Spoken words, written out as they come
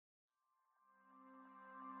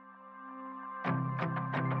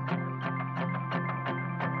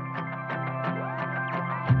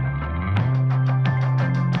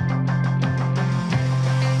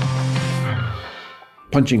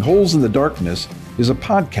Punching Holes in the Darkness is a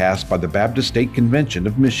podcast by the Baptist State Convention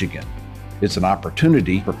of Michigan. It's an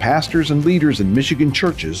opportunity for pastors and leaders in Michigan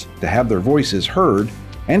churches to have their voices heard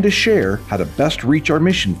and to share how to best reach our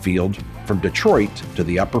mission field from Detroit to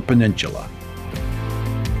the Upper Peninsula.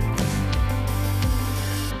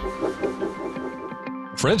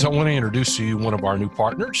 Friends, I want to introduce to you one of our new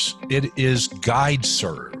partners. It is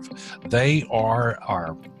GuideServe. They are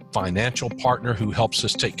our financial partner who helps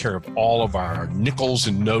us take care of all of our nickels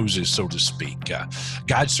and noses, so to speak.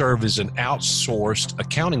 GuideServe is an outsourced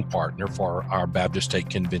accounting partner for our Baptist State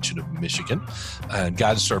Convention of Michigan. And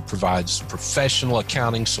GuideServe provides professional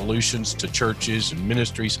accounting solutions to churches and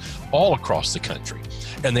ministries all across the country.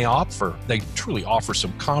 And they truly offer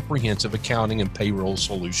some comprehensive accounting and payroll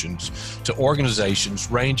solutions to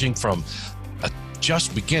organizations ranging from a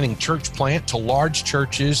just beginning church plant to large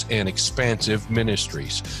churches and expansive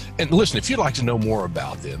ministries. And listen, if you'd like to know more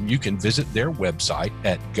about them, you can visit their website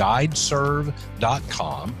at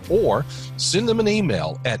guideserve.com or send them an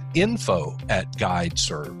email at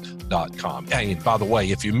info@guideserve.com. And by the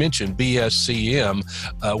way, if you mention BSCM,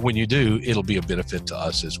 when you do, it'll be a benefit to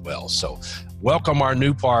us as well. So welcome our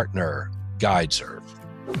new partner, GuideServe.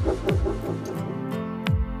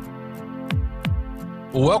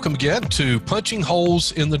 Well, welcome again to Punching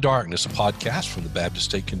Holes in the Darkness, a podcast from the Baptist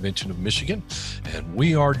State Convention of Michigan. And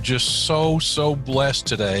we are just so blessed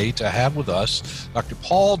today to have with us Dr.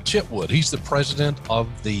 Paul Chitwood. He's the president of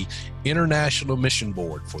the International Mission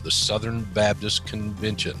Board for the Southern Baptist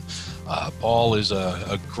Convention. Paul is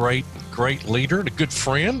a great leader and a good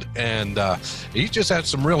friend, and he's just had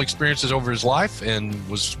some real experiences over his life and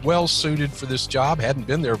was well suited for this job, hadn't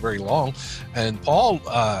been there very long. And Paul,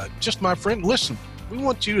 just my friend, listen, we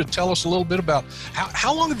want you to tell us a little bit about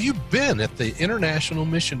how long have you been at the International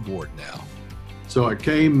Mission Board now? So I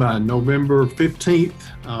came November 15th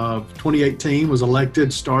of 2018, was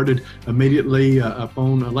elected, started immediately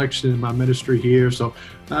upon election in my ministry here. So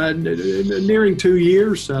nearing 2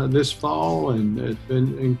 years this fall, and it's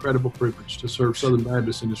been an incredible privilege to serve Southern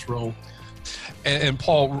Baptist in this role. And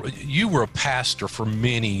Paul, you were a pastor for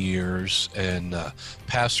many years and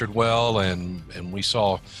pastored well, and we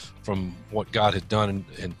saw from what God had done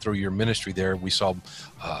and through your ministry there, we saw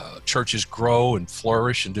churches grow and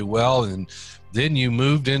flourish and do well. And then you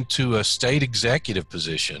moved into a state executive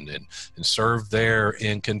position and served there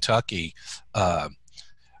in Kentucky.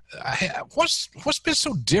 What's been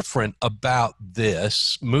so different about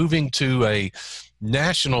this, moving to a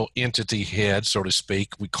national entity head, so to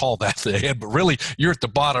speak? We call that the head, but really you're at the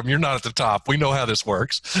bottom. You're not at the top. We know how this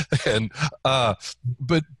works. And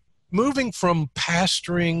but moving from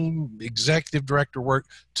pastoring, executive director work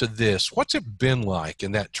to this, what's it been like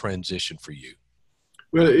in that transition for you?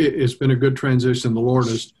 Well, it's been a good transition. The Lord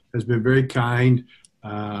has been very kind.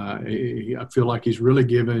 I feel like He's really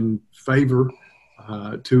given favor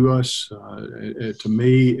to us, to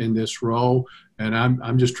me in this role, and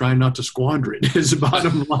I'm just trying not to squander it. Is the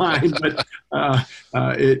bottom line, but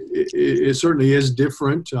it certainly is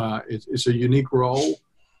different. It's a unique role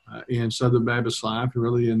in Southern Baptist life,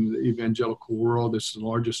 really in the evangelical world. This is the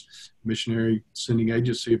largest missionary sending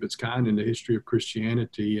agency of its kind in the history of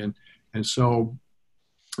Christianity, and so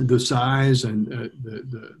the size and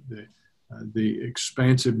the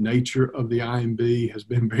expansive nature of the IMB has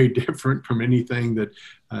been very different from anything that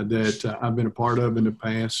I've been a part of in the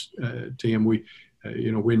past. Tim, we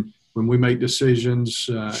when we make decisions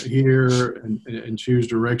here and choose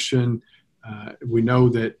direction, we know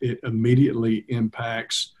that it immediately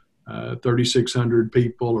impacts 3,600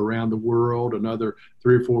 people around the world, another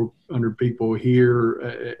 300 or 400 people here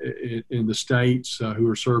in the States who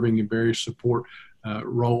are serving in various support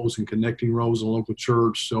roles and connecting roles in the local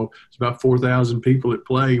church. So it's about 4,000 people at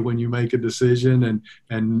play when you make a decision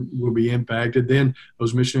and will be impacted. Then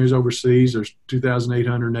those missionaries overseas, there's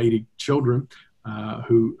 2,880 children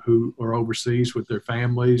who are overseas with their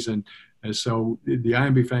families. And so the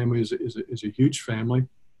IMB family is a huge family.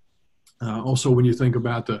 Also, when you think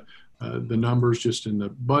about the numbers just in the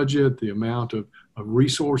budget, the amount of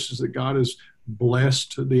resources that God has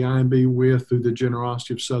blessed the IMB with through the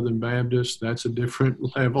generosity of Southern Baptist, that's a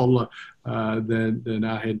different level than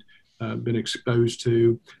I had been exposed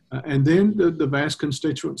to. And then the vast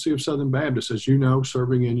constituency of Southern Baptist, as you know,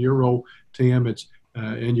 serving in your role, Tim,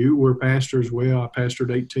 and you were pastor as well. I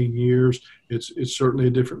pastored 18 years. It's certainly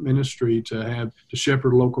a different ministry to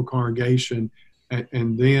shepherd a local congregation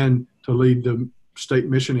and then to lead the state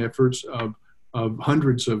mission efforts of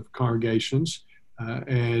hundreds of congregations.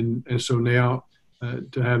 And so now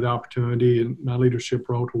to have the opportunity in my leadership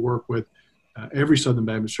role to work with every Southern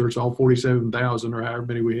Baptist church, all 47,000 or however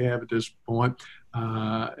many we have at this point.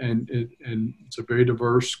 And it's a very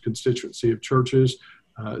diverse constituency of churches.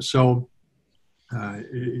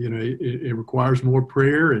 It requires more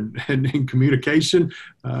prayer and communication,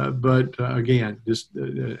 but again, just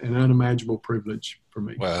an unimaginable privilege for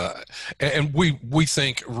me. Well, and we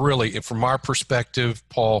think really, from our perspective,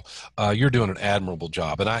 Paul, you're doing an admirable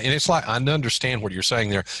job, and it's like, I understand what you're saying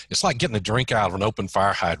there. It's like getting a drink out of an open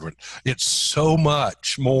fire hydrant. It's so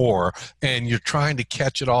much more, and you're trying to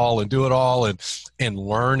catch it all and do it all, and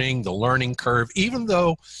learning the learning curve, even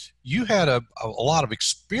though you had a lot of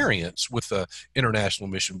experience with the International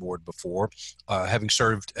Mission Board before, having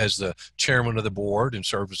served as the chairman of the board and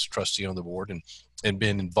served as a trustee on the board and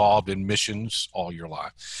been involved in missions all your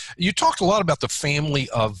life. You talked a lot about the family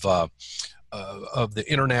of the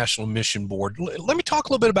International Mission Board. Let me talk a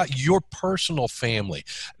little bit about your personal family.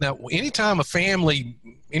 Now, anytime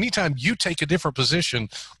you take a different position,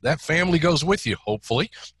 that family goes with you,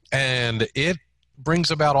 hopefully, and it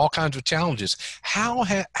brings about all kinds of challenges. How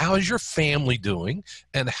is your family doing,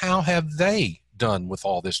 and how have they done with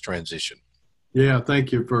all this transition? Yeah,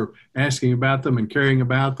 thank you for asking about them and caring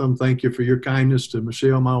about them. Thank you for your kindness to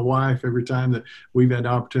Michelle, my wife, every time that we've had the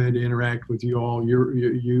opportunity to interact with you all,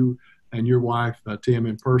 you and your wife, Tim,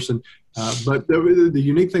 in person. But the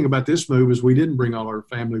unique thing about this move is we didn't bring all our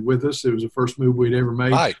family with us. It was the first move we'd ever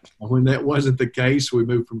made. Right. When that wasn't the case, we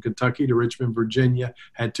moved from Kentucky to Richmond, Virginia,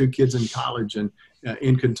 had 2 kids in college and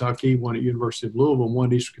in Kentucky, one at University of Louisville, one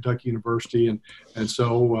at Eastern Kentucky University. And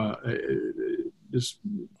so in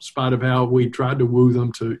spite of how we tried to woo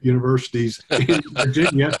them to universities in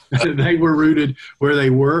Virginia, they were rooted where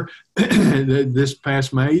they were. This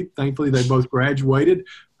past May, thankfully, they both graduated.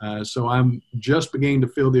 So I'm just beginning to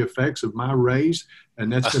feel the effects of my raise,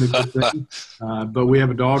 and that's been a good thing. But we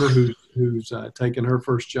have a daughter who's taken her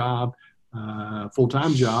first job,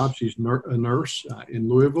 full-time job. She's a nurse in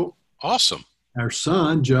Louisville. Awesome. Our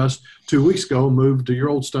son just 2 weeks ago moved to your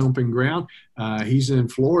old stomping ground. He's in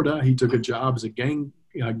Florida. He took a job as a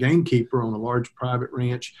gamekeeper on a large private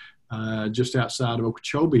ranch just outside of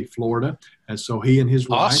Okeechobee, Florida. And so he and his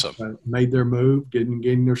wife made their move,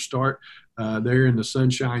 getting their start there in the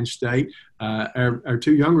Sunshine State. Our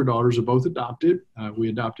 2 younger daughters are both adopted. We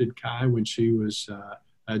adopted Kai when she was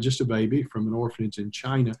just a baby from an orphanage in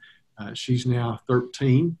China. She's now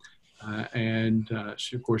 13.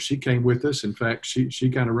 She came with us. In fact, she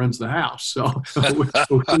kind of runs the house. So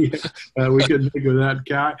we couldn't think without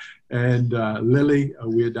Kai. And Lily,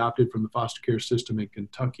 we adopted from the foster care system in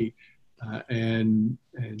Kentucky.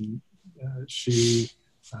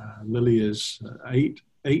 Lily is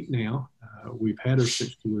eight now. We've had her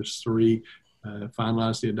since she was 3,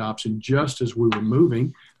 finalized the adoption just as we were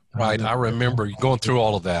moving. Right. I remember going through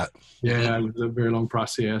all of that. Yeah, it was a very long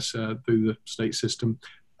process through the state system.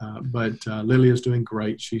 But Lily is doing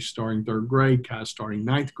great. She's starting 3rd grade. Kai's starting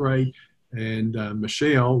 9th grade. And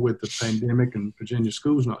Michelle, with the pandemic and Virginia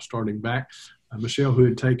schools not starting back, Michelle,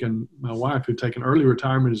 my wife, who had taken early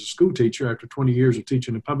retirement as a school teacher after 20 years of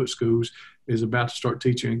teaching in public schools, is about to start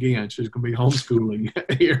teaching again. She's going to be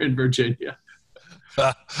homeschooling here in Virginia.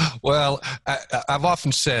 Well, I've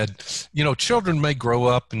often said, children may grow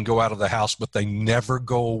up and go out of the house, but they never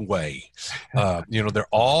go away. They're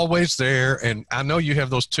always there. And I know you have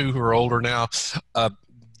those 2 who are older now.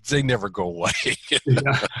 They never go away.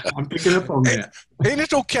 Yeah, I'm picking up on that. And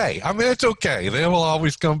it's okay. I mean, it's okay. They will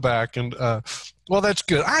always come back. And, well, that's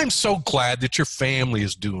good. I'm so glad that your family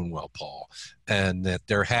is doing well, Paul, and that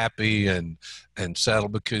they're happy and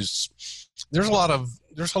settled, because there's a lot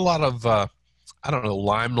of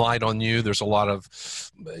limelight on you. There's a lot of,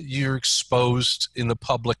 you're exposed in the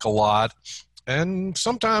public a lot. And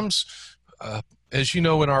sometimes, as you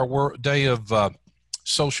know, in our day of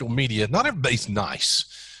social media, not everybody's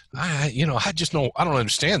nice. I don't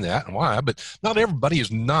understand that and why, but not everybody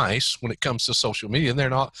is nice when it comes to social media, and they're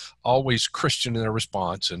not always Christian in their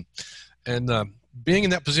response. And being in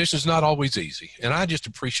that position is not always easy. And I just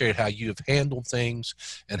appreciate how you have handled things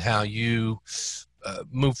and how you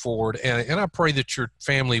move forward, and I pray that your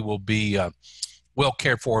family will be well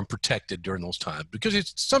cared for and protected during those times,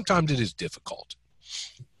 because sometimes it is difficult.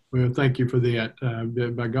 Well, thank you for that.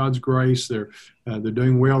 By God's grace, they're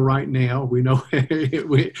doing well right now. We know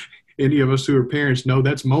any of us who are parents know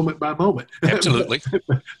that's moment by moment. Absolutely.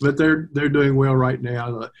 But they're doing well right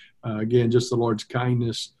now. Again, just the Lord's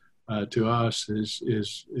kindness to us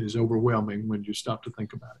is overwhelming when you stop to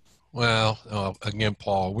think about it. Well, again,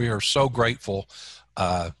 Paul, we are so grateful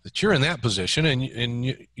that you're in that position, and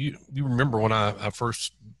you remember when I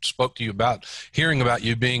first spoke to you about hearing about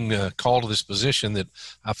you being called to this position, that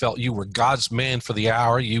I felt you were God's man for the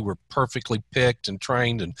hour. You were perfectly picked and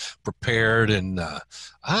trained and prepared, and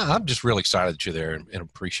I'm just really excited that you're there and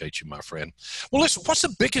appreciate you, my friend. Well, listen, what's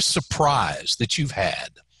the biggest surprise that you've had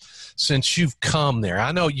since you've come there?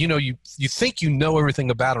 I know you think you know everything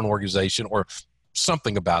about an organization or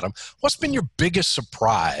something about them. What's been your biggest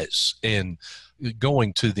surprise in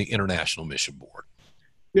going to the International Mission Board?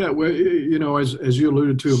 Yeah, well, as you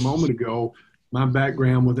alluded to a moment ago, my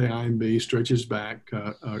background with the IMB stretches back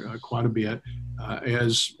quite a bit.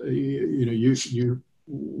 As you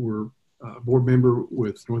were a board member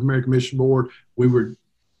with North American Mission Board. We were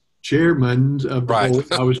chairman of the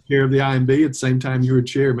board. I was chair of the IMB at the same time you were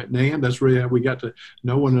chair at NAM. That's really how we got to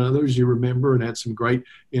know one another, as you remember, and had some great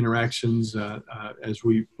interactions as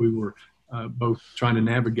we were both trying to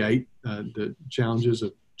navigate the challenges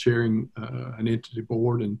of chairing an entity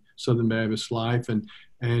board in Southern Baptist life.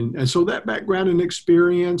 And so that background and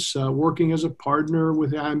experience, working as a partner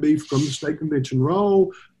with the IMB from the state convention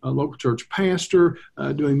role, a local church pastor,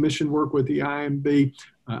 doing mission work with the IMB,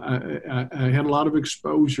 I had a lot of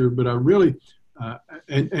exposure, but I really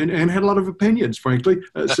and had a lot of opinions, frankly.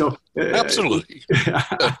 Absolutely,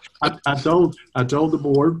 I told the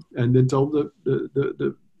board, and then told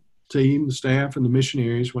the team, the staff, and the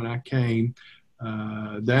missionaries when I came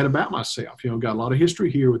that about myself. Got a lot of history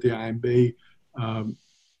here with the IMB, a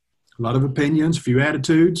lot of opinions, a few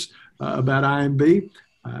attitudes about IMB.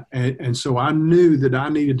 And so I knew that I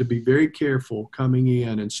needed to be very careful coming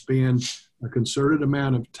in and spend a concerted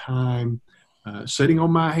amount of time sitting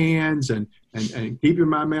on my hands and keeping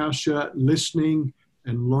my mouth shut, listening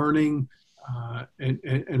and learning,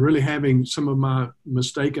 and really having some of my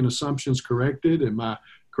mistaken assumptions corrected and my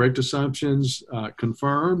correct assumptions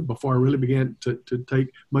confirmed before I really began to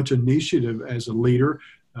take much initiative as a leader.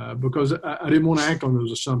 Because I didn't want to act on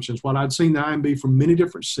those assumptions. While I'd seen the IMB from many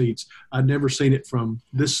different seats, I'd never seen it from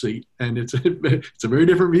this seat, and it's a very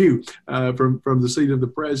different view from the seat of the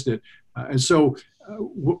president. And so,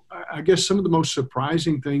 I guess some of the most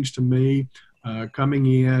surprising things to me coming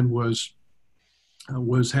in was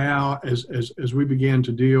how, as we began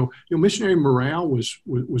to deal, missionary morale was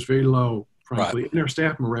very low. Frankly, and our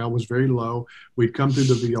staff morale was very low. We'd come through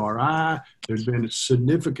the VRI. There'd been a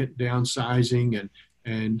significant downsizing,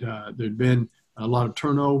 and there'd been a lot of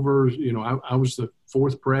turnovers. I was the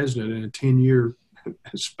fourth president in a 10-year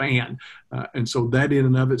span. And so that in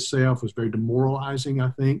and of itself was very demoralizing, I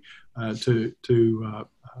think, to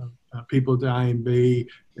people at the IMB.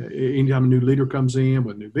 Anytime a new leader comes in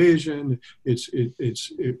with new vision,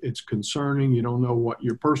 it's concerning. You don't know what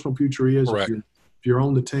your personal future is if you're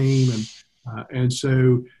on the team. And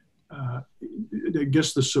so I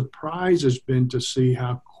guess the surprise has been to see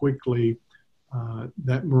how quickly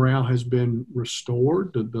that morale has been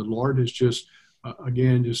restored. The Lord has just not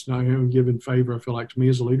given favor, I feel like, to me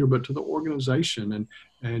as a leader, but to the organization.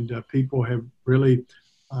 And people have really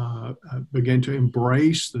began to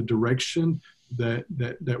embrace the direction that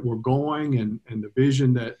we're going and the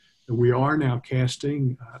vision that we are now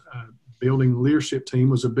casting. Building a leadership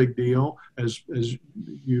team was a big deal, as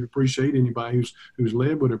you'd appreciate, anybody who's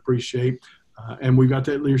led would appreciate. And we got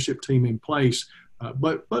that leadership team in place.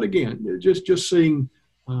 But again, just seeing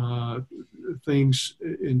things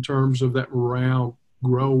in terms of that morale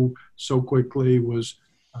grow so quickly was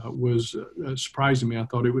surprising me. I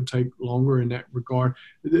thought it would take longer in that regard.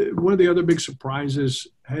 One of the other big surprises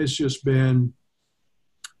has just been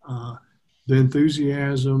the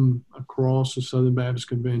enthusiasm across the Southern Baptist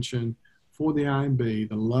Convention for the IMB,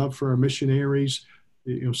 the love for our missionaries.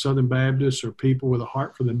 Southern Baptists are people with a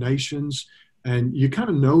heart for the nations. And you kind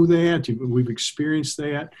of know that. We've experienced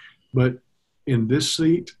that. But in this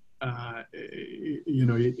seat, I've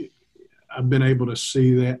been able to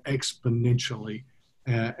see that exponentially.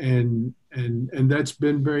 And that's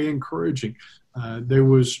been very encouraging. There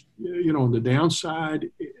was, on the downside,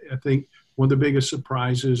 I think one of the biggest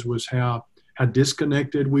surprises was how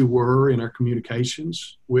disconnected we were in our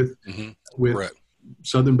communications with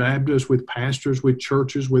Southern Baptists, with pastors, with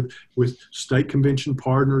churches, with state convention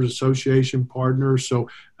partners, association partners. So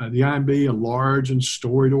the IMB, a large and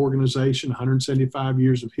storied organization, 175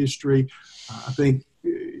 years of history. I think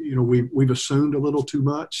we've assumed a little too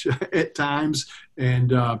much at times,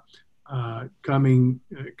 and coming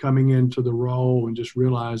into the role and just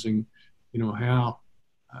realizing how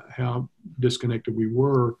disconnected we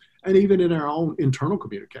were, and even in our own internal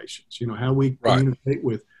communications, how we communicate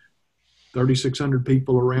with 3,600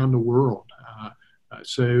 people around the world.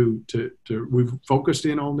 We've focused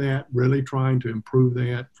in on that, really trying to improve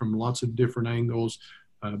that from lots of different angles.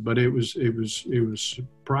 But it was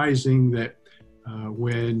surprising that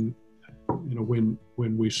when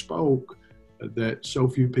we spoke, that so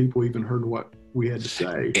few people even heard what we had to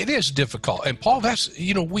say. It is difficult. And Paul,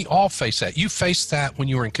 we all face that. You faced that when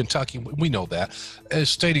you were in Kentucky. We know that. As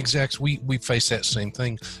state execs, we face that same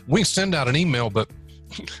thing. We send out an email, but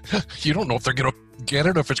you don't know if they're going to get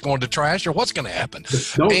it, or if it's going to trash, or what's going to happen.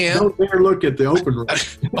 Don't dare look at the open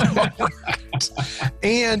rate. Right.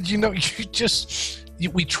 And,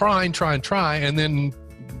 we try, and then,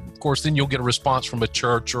 of course, then you'll get a response from a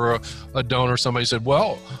church or a donor. Somebody said,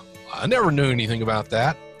 well, I never knew anything about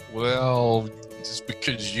that. Well, it's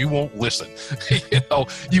because you won't listen.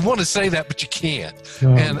 You want to say that, but you can't.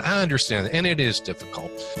 And I understand that, and it is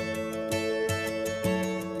difficult.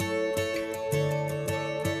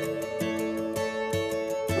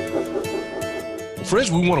 Friends,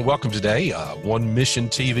 we want to welcome today One Mission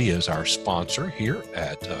TV as our sponsor here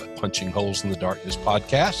at Punching Holes in the Darkness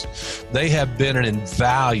podcast. They have been an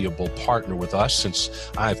invaluable partner with us since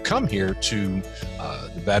I've come here to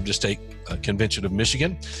the Baptist State Convention of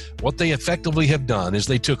Michigan. What they effectively have done is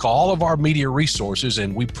they took all of our media resources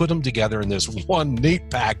and we put them together in this one neat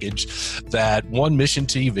package that One Mission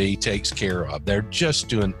TV takes care of. They're just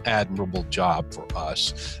doing an admirable job for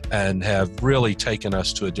us and have really taken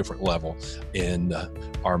us to a different level in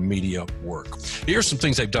our media work. Here's some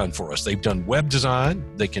things they've done for us. They've done web design.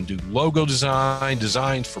 They can do logo design,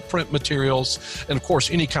 designs for print materials, and of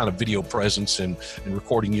course, any kind of video presence and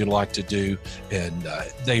recording you'd like to do. And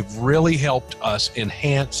they've really helped us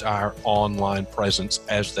enhance our online presence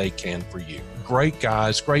as they can for you. Great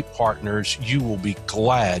guys, great partners. You will be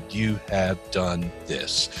glad you have done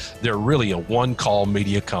this. They're really a one-call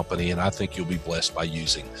media company, and I think you'll be blessed by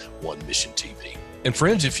using One Mission TV. And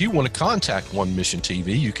friends, if you want to contact One Mission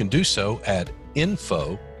TV, you can do so at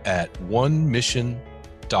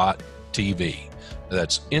info@onemission.tv.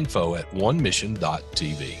 That's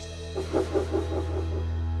info@onemission.tv.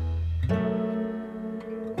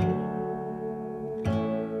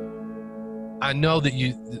 I know that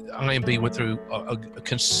IMB went through a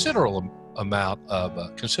considerable amount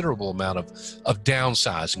of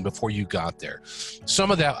downsizing before you got there.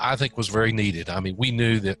 Some of that I think was very needed. I mean, we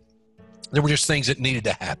knew that there were just things that needed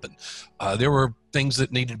to happen. There were things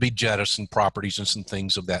that needed to be jettisoned, properties and some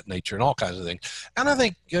things of that nature and all kinds of things. And I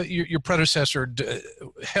think your predecessor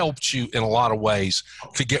helped you in a lot of ways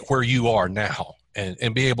to get where you are now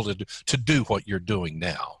and be able to do what you're doing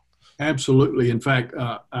now. Absolutely. In fact,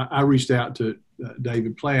 I reached out to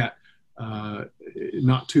David Platt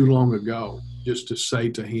not too long ago just to say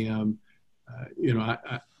to him,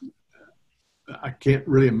 I can't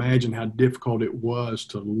really imagine how difficult it was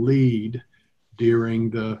to lead during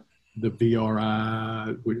the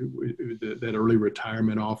VRI, that early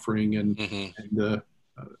retirement offering and the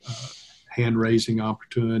hand-raising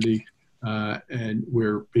opportunity, and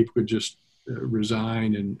where people could just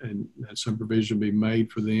resign and some provision be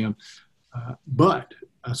made for them. But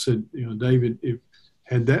I said, David,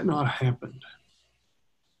 had that not happened,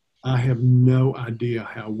 I have no idea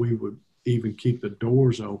how we would even keep the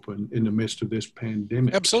doors open in the midst of this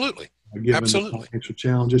pandemic. Absolutely. Given the financial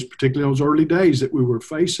challenges, particularly those early days that we were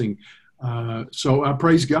facing. So I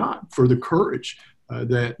praise God for the courage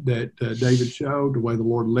that David showed, the way the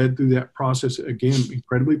Lord led through that process. Again,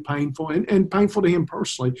 incredibly painful and painful to him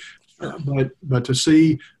personally, but to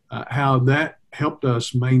see how that helped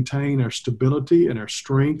us maintain our stability and our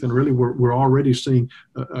strength. And really, we're already seeing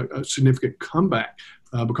a significant comeback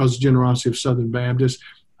because of the generosity of Southern Baptist.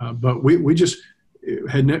 But we just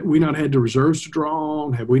had we not had the reserves to draw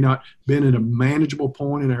on, have we not been at a manageable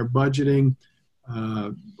point in our budgeting,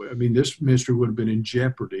 this ministry would have been in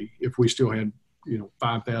jeopardy if we still had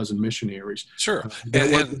 5,000 missionaries. Sure,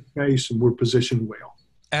 that wasn't the case, and we're positioned well.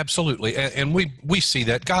 Absolutely, and we see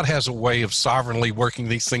that God has a way of sovereignly working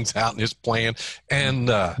these things out in His plan, and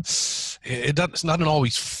it doesn't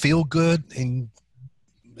always feel good, and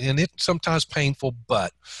it's sometimes painful,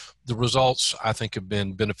 but the results, I think, have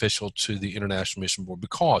been beneficial to the International Mission Board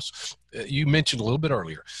because you mentioned a little bit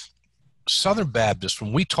earlier, Southern Baptists,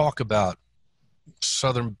 when we talk about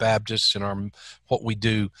Southern Baptists and what we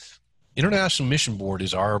do, International Mission Board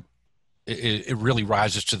is it really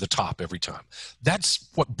rises to the top every time. That's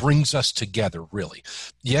what brings us together, really.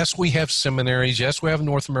 Yes, we have seminaries. Yes, we have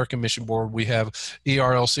North American Mission Board. We have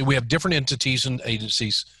ERLC. We have different entities and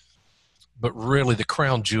agencies. But really, the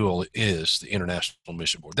crown jewel is the International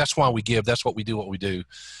Mission Board. That's why we give. That's what we do. What we do,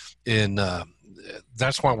 and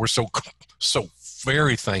that's why we're so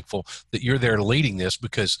very thankful that you're there leading this.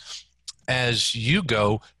 Because as you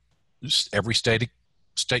go, every state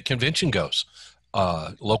state convention goes.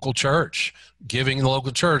 Local church, giving the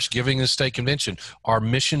local church, giving the state convention, our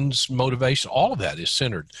missions motivation, all of that is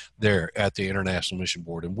centered there at the International Mission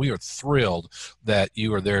Board. And we are thrilled that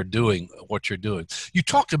you are there doing what you're doing. You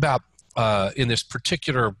talked about in this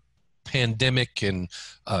particular pandemic and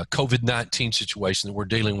COVID-19 situation that we're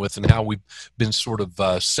dealing with, and how we've been sort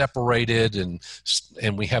of separated, and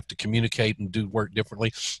we have to communicate and do work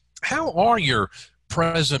differently. How are your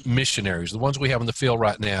present missionaries, the ones we have in the field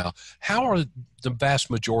right now, how are the vast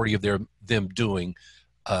majority of them doing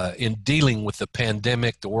in dealing with the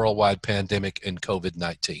pandemic, the worldwide pandemic, and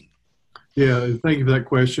COVID-19? Yeah, thank you for that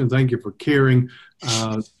question. Thank you for caring.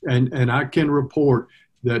 And I can report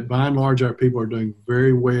that by and large, our people are doing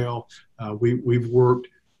very well. We've worked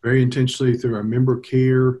very intentionally through our member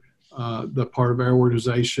care, the part of our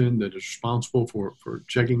organization that is responsible for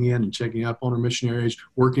checking in and checking up on our missionaries,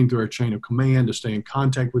 working through our chain of command to stay in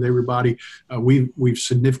contact with everybody. We've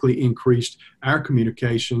significantly increased our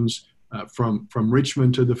communications from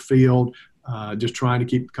Richmond to the field, just trying to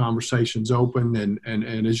keep conversations open.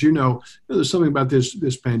 And as you know, there's something about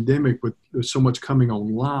this pandemic with so much coming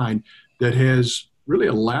online that has really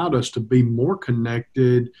allowed us to be more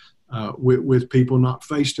connected with people, not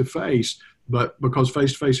face to face. But because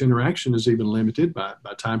face-to-face interaction is even limited by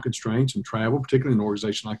time constraints and travel, particularly in an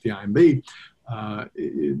organization like the IMB,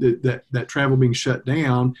 that travel being shut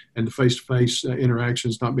down and the face-to-face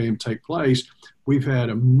interactions not being able to take place, we've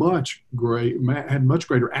had much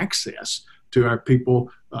greater access to our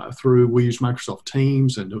people we use Microsoft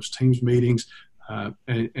Teams and those Teams meetings,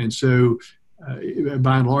 and so.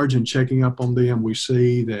 By and large, in checking up on them, we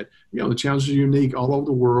see that the challenges are unique all over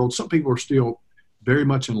the world. Some people are still very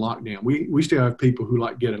much in lockdown. We still have people who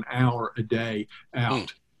get an hour a day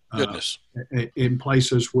out. Goodness. In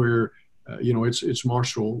places where it's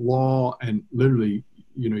martial law, and literally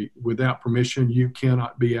without permission you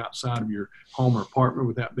cannot be outside of your home or apartment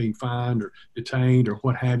without being fined or detained or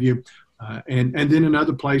what have you. And then in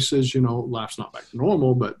other places, life's not back to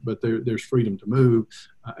normal, but there's freedom to move.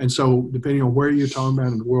 And so depending on where you're talking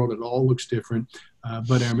about in the world, it all looks different.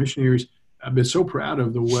 But our missionaries, I've been so proud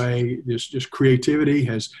of the way this just creativity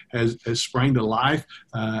has sprang to life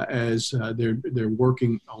as they're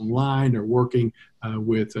working online. They're working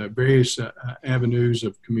with various avenues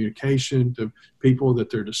of communication to people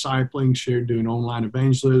that they're discipling, doing online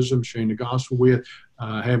evangelism, sharing the gospel with,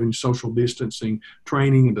 having social distancing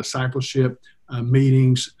training and discipleship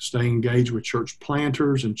meetings, staying engaged with church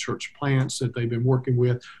planters and church plants that they've been working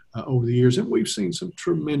with over the years. And we've seen some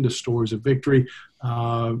tremendous stories of victory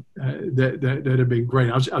that have been great.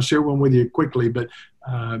 I'll share one with you quickly, but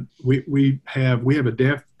we have a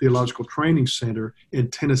Deaf Theological Training Center in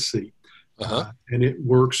Tennessee. And it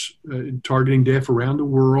works targeting deaf around the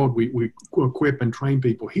world. We equip and train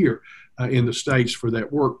people here in the States for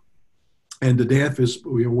that work. And the deaf is,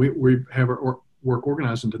 we have our work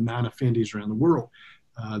organized into 9 affinity around the world.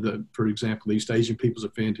 For example, the East Asian People's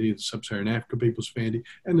Affinity, the Sub-Saharan Africa People's Affinity,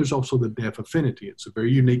 and there's also the Deaf Affinity. It's a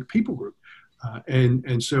very unique people group.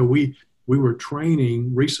 And so we were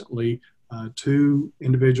training recently 2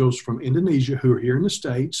 individuals from Indonesia who are here in the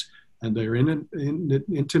States, and they're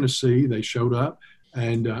in Tennessee. They showed up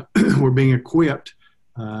and were being equipped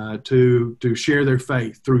to share their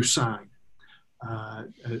faith through sign.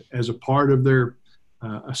 As a part of their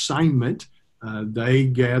assignment, they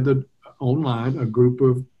gathered online a group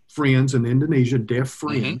of friends in Indonesia, deaf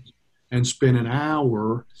friends, and spent an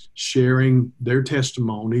hour sharing their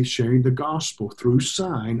testimony, sharing the gospel through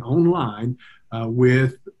sign online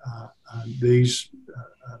with these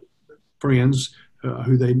friends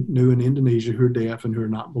who they knew in Indonesia who are deaf and who are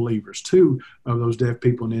not believers. 2 of those deaf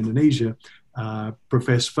people in Indonesia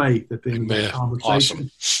profess faith at the end of that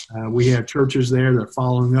conversation. Awesome. We have churches there that are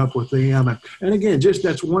following up with them. And again,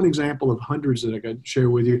 that's one example of hundreds that I could share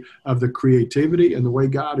with you of the creativity and the way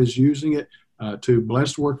God is using it to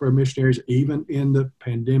bless the work of our missionaries, even in the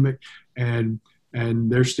pandemic. And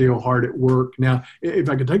they're still hard at work. Now, if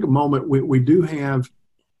I could take a moment, we do have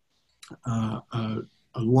a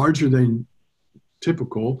larger than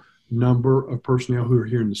typical number of personnel who are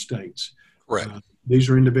here in the States. Right.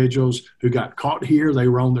 These are individuals who got caught here. They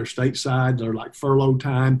were on their stateside. They're like furlough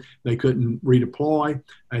time. They couldn't redeploy.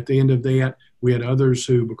 At the end of that, we had others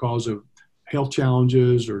who, because of health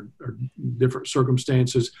challenges or different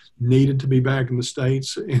circumstances, needed to be back in the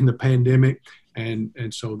States in the pandemic.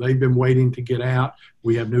 And so they've been waiting to get out.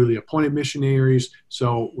 We have newly appointed missionaries.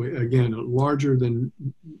 So again, a larger than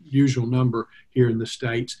usual number here in the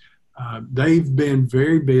States. They've been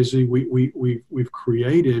very busy. We've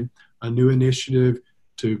created a new initiative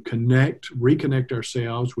reconnect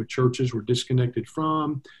ourselves with churches we're disconnected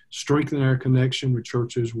from, strengthen our connection with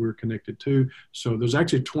churches we're connected to. So there's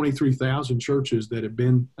actually 23,000 churches that have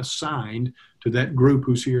been assigned to that group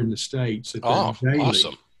who's here in the States. Daily,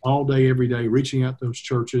 awesome. All day, every day, reaching out to those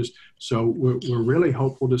churches. So we're really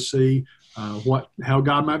hopeful to see how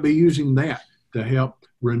God might be using that to help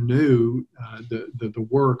renew the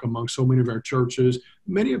work among so many of our churches,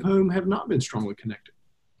 many of whom have not been strongly connected.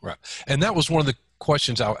 Right. And that was one of the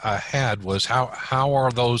questions I had was how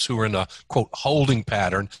are those who are in a, quote, holding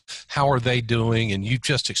pattern, how are they doing? And you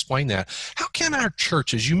just explained that. How can our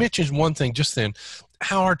churches, you mentioned one thing just then,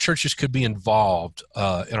 how our churches could be involved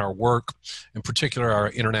in our work, in particular our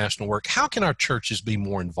international work. How can our churches be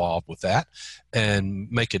more involved with that and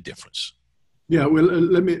make a difference? Yeah, well,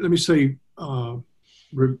 let me say,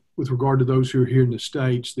 with regard to those who are here in the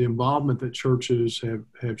States, the involvement that churches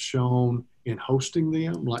have shown in hosting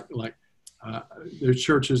them, like there's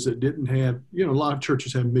churches that didn't have, a lot of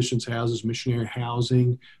churches have missions houses, missionary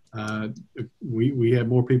housing. We had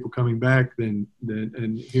more people coming back than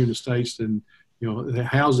here in the States than, the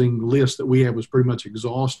housing list that we had was pretty much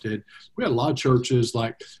exhausted. We had a lot of churches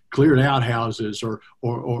like cleared out houses or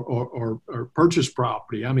purchased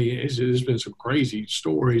property. I mean, there's been some crazy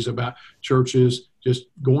stories about churches just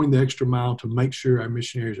going the extra mile to make sure our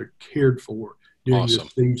missionaries are cared for during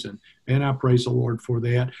this season. And I praise the Lord for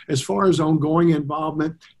that. As far as ongoing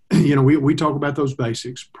involvement, we talk about those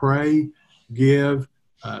basics: pray, give,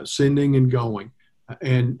 sending, and going.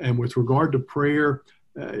 And with regard to prayer,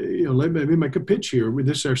 let me make a pitch here.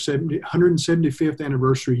 This is our 175th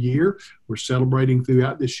anniversary year. We're celebrating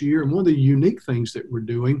throughout this year. And one of the unique things that we're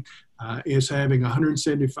doing is having a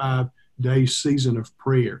 175-day season of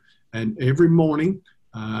prayer. And every morning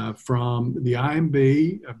from the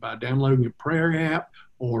IMB, by downloading a prayer app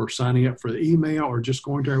or signing up for the email or just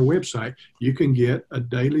going to our website, you can get a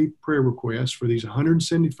daily prayer request for these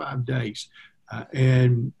 175 days.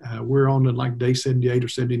 And we're on to like day 78 or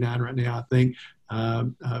 79 right now, I think.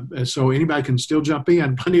 So anybody can still jump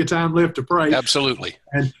in. Plenty of time left to pray. Absolutely.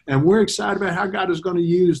 And we're excited about how God is going to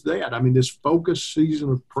use that. I mean, this focused season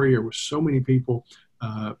of prayer with so many people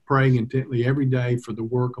praying intently every day for the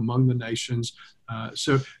work among the nations. I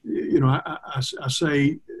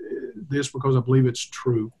say this because I believe it's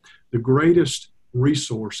true. The greatest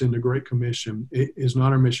resource in the Great Commission is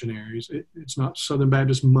not our missionaries. It's not Southern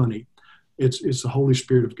Baptist money. It's the Holy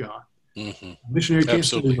Spirit of God. Mm-hmm. A missionary can't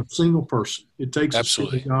save a single person. It takes the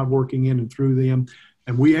Spirit of God working in and through them.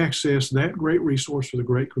 And we access that great resource for the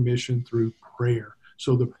Great Commission through prayer.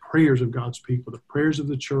 So the prayers of God's people, the prayers of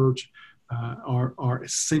the church are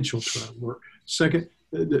essential to our work. Second,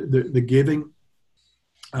 the giving.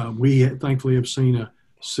 We thankfully have seen a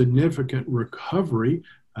significant recovery.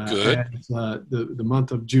 Good. As the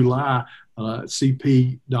month of July,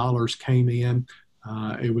 CP dollars came in.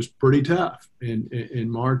 It was pretty tough in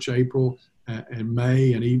March, April, and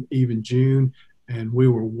May, and even June, and we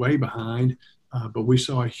were way behind. But we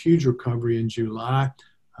saw a huge recovery in July.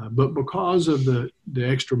 But because of the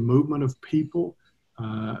extra movement of people,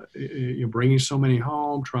 bringing so many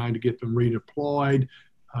home, trying to get them redeployed,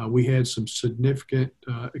 we had some significant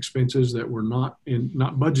expenses that were not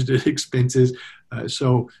budgeted expenses.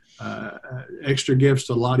 So extra gifts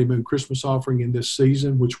to Lottie Moon Christmas offering in this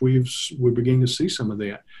season, which we're beginning to see some of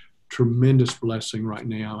that. Tremendous blessing right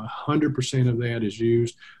now. 100% of that is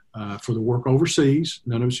used for the work overseas.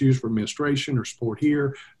 None of it's used for administration or support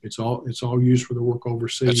here. It's all used for the work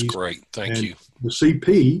overseas. That's great. Thank you. The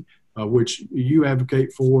CP, which you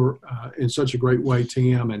advocate for in such a great way,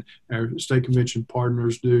 Tim, and our state convention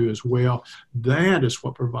partners do as well. That is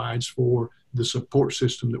what provides for the support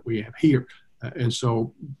system that we have here. And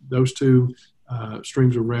so those two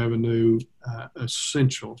streams of revenue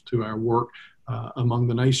essential to our work among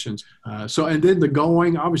the nations. And then the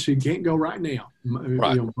going, obviously you can't go right now.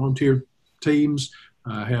 Right. Volunteer teams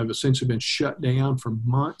have essentially been shut down for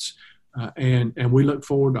months. And we look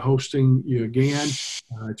forward to hosting you again.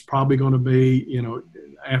 It's probably going to be,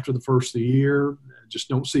 after the first of the year. Just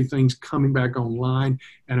don't see things coming back online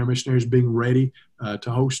and our missionaries being ready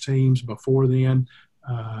to host teams before then.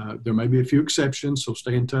 There may be a few exceptions, so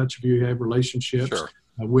stay in touch if you have relationships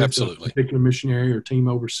with Absolutely. a particular missionary or team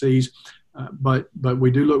overseas. But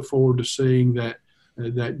we do look forward to seeing that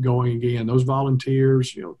going again. Those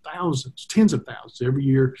volunteers, thousands, tens of thousands every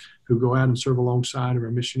year who go out and serve alongside of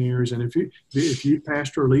our missionaries. And if you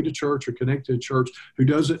pastor or lead a church or connect to a church who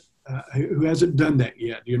hasn't done that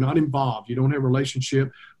yet, you're not involved, you don't have a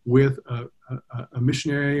relationship with a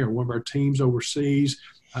missionary or one of our teams overseas,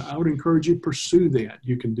 I would encourage you to pursue that.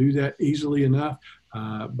 You can do that easily enough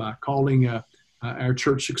by calling our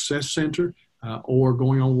Church Success Center. or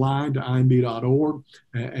going online to imb.org,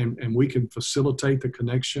 and we can facilitate the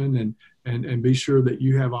connection and be sure that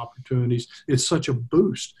you have opportunities. It's such a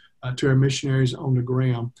boost to our missionaries on the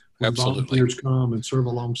ground when Absolutely. volunteers come and serve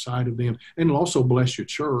alongside of them. And it'll also bless your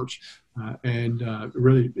church.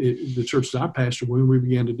 Really, the church that I pastor, when we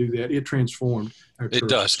began to do that, it transformed our church. It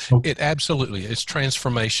does. It absolutely. It's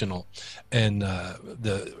transformational. And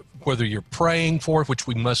whether you're praying for it, which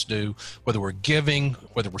we must do, whether we're giving,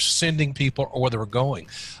 whether we're sending people, or whether we're going,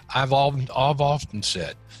 I've often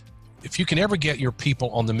said, if you can ever get your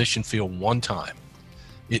people on the mission field one time,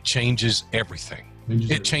 it changes everything.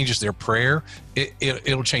 It changes their prayer.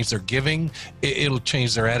 It'll change their giving. It'll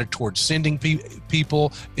change their attitude towards sending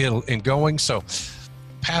people and going. So,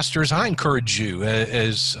 pastors, I encourage you,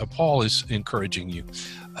 as Paul is encouraging you,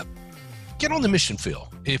 get on the mission field.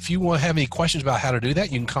 If you want to have any questions about how to do that,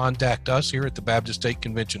 you can contact us here at the Baptist State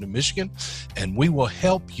Convention of Michigan, and we will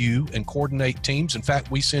help you and coordinate teams. In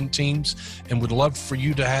fact, we send teams and would love for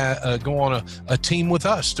you to go on a team with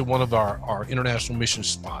us to one of our international mission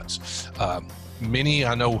spots. Many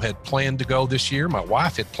I know had planned to go this year. My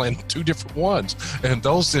wife had planned 2 different ones, and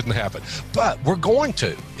those didn't happen. But we're going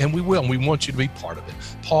to, and we will, and we want you to be part of it.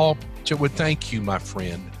 Paul Chitwood, thank you, my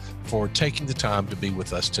friend, for taking the time to be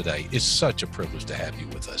with us today. It's such a privilege to have you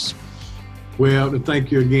with us. Well,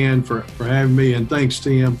 thank you again for having me, and thanks,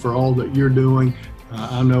 Tim, for all that you're doing.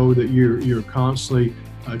 I know that you're constantly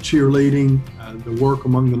cheerleading the work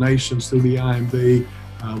among the nations through the IMB.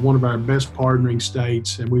 One of our best partnering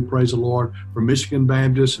states, and we praise the Lord for Michigan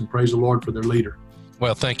Baptist and praise the Lord for their leader.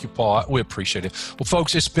 Well, thank you, Paul. We appreciate it. Well,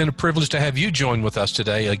 folks, it's been a privilege to have you join with us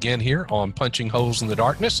today again here on Punching Holes in the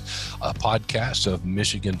Darkness, a podcast of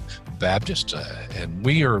Michigan Baptist. And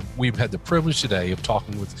we've had the privilege today of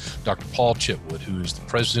talking with Dr. Paul Chitwood, who is the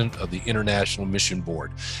president of the International Mission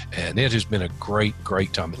Board. And it has been a great,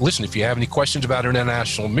 great time. Listen, if you have any questions about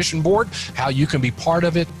International Mission Board, how you can be part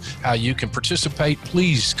of it, how you can participate,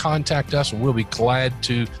 please contact us and we'll be glad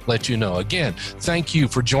to let you know. Again, thank you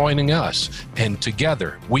for joining us. And together,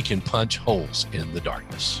 we can punch holes in the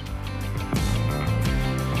darkness.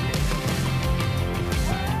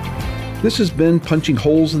 This has been Punching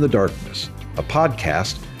Holes in the Darkness, a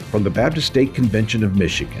podcast from the Baptist State Convention of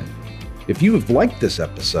Michigan. If you have liked this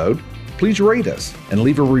episode, please rate us and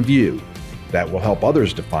leave a review. That will help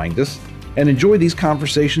others to find us and enjoy these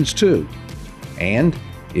conversations too. And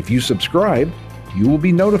if you subscribe, you will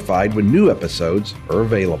be notified when new episodes are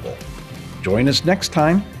available. Join us next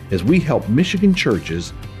time as we help Michigan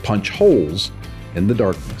churches punch holes in the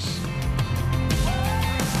darkness.